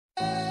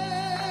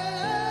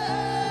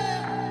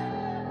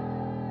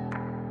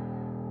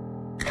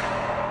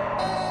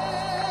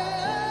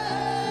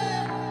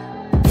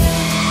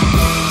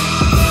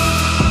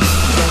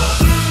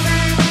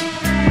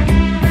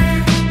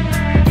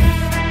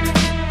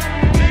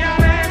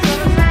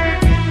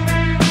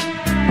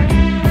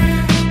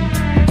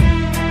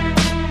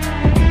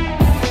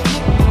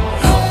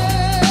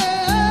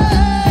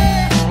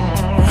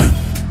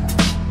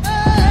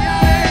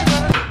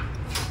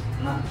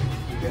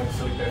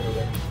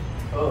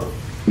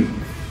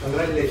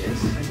Congratulations.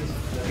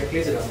 Okay,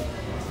 please sit down.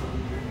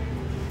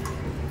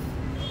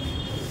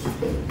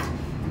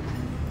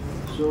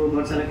 So,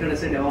 got selected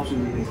as a DevOps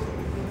engineer.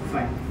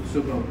 Fine,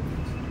 super.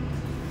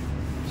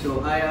 So,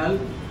 hi all.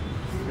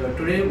 So,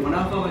 today, one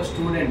of our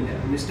student,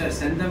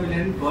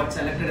 Mr.Senthamil, got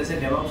selected as a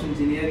DevOps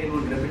engineer in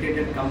one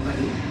reputed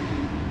company.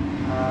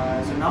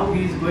 So now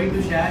he is going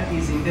to share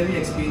his interview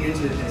experience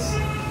with us.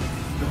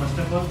 So first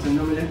of all,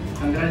 Senthamil,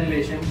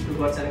 congratulations to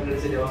got selected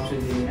as a DevOps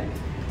engineer.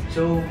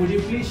 So could you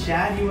please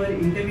share your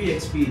interview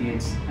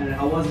experience and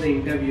how was the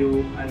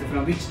interview and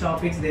from which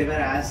topics they were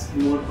asked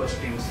more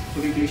questions?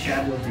 Could you please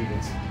share those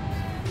details?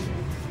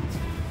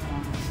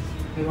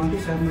 I want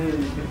to share my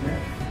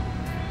feedback.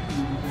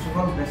 First of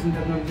all, Besant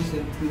technologies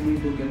helped me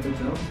to get the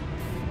job.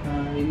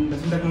 In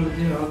Besant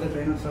technology, all the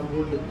trainers are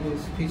good.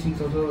 Teaching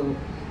is also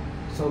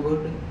so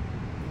good.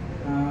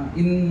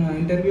 In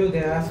interview,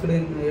 they asked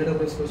in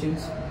AWS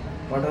questions.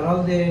 What are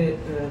all they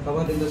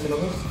covered in the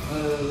syllabus?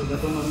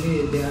 That one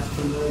only they asked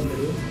in the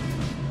interview.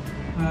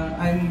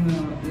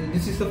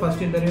 This is the first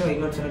interview I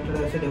got selected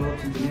as a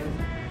DevOps engineer.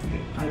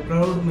 I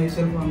proud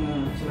myself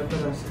on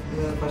selected as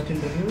the first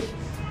interview.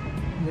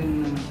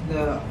 Then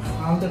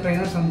all the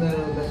trainers on the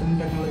Besant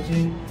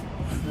technology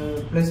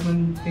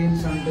placement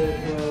teams and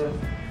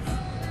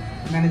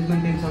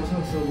management teams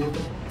also so good.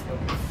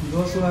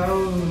 Those who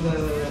have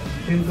the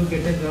dream to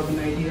get a job in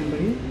IT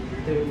company,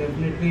 they will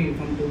definitely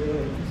come to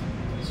the.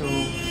 So,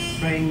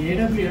 in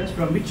AWS,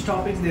 from which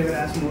topics they were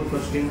asked more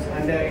questions,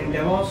 and in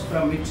DevOps,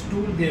 from which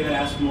tool they were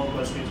asked more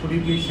questions? Could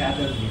you please share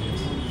those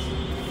details?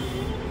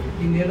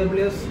 In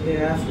AWS, they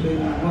asked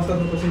most of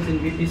the questions in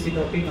VPC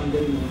topic and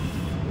then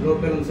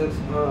load balancers,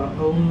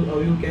 how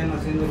you can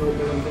assign the load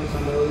balancers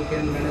and how you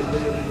can manage the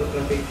network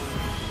traffic.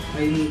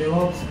 In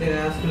DevOps, they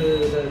asked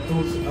the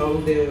tools, how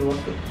they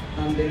work,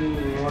 and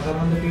then what are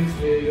all the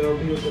tools you have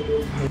to use the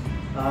tools.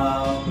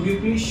 Could you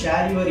please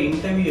share your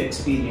interview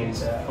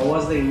experience? How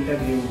was the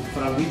interview?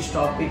 From which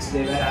topics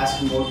they were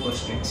asked more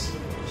questions?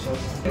 So,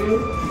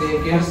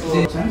 they gave us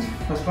two options.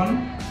 First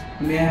one,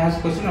 may I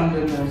ask question, and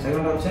then the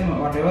second option,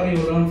 whatever you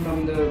learn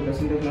from the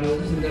present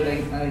technologies, in that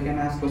I can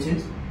ask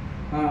questions.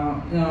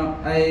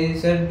 I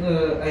said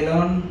I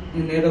learned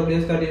in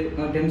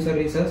AWS 10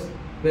 services.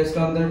 Based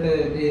on that,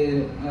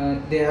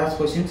 they ask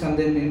questions, and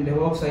then in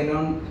DevOps, I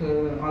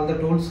learned all the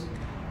tools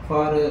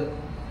for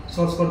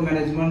source code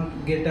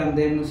management, Git, and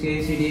then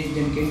CI/CD,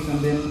 Jenkins, and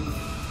then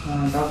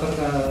Docker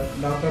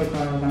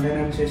container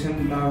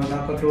administration,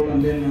 Docker tool,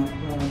 and then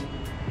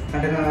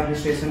container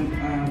administration,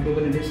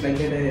 Kubernetes, like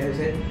that I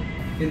said.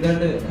 In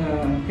that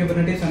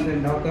Kubernetes and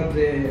then Docker,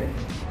 they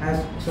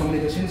asked so many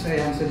questions. I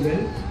answered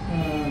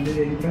well. They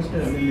were impressed,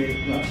 and then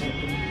they got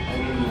selected.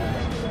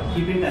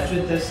 Keep in touch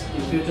with us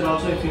in future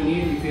also. If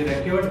you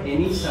require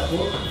any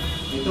support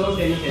without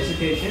any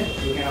hesitation,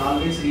 you can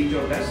always reach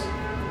out us.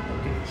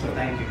 Okay, so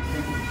thank you.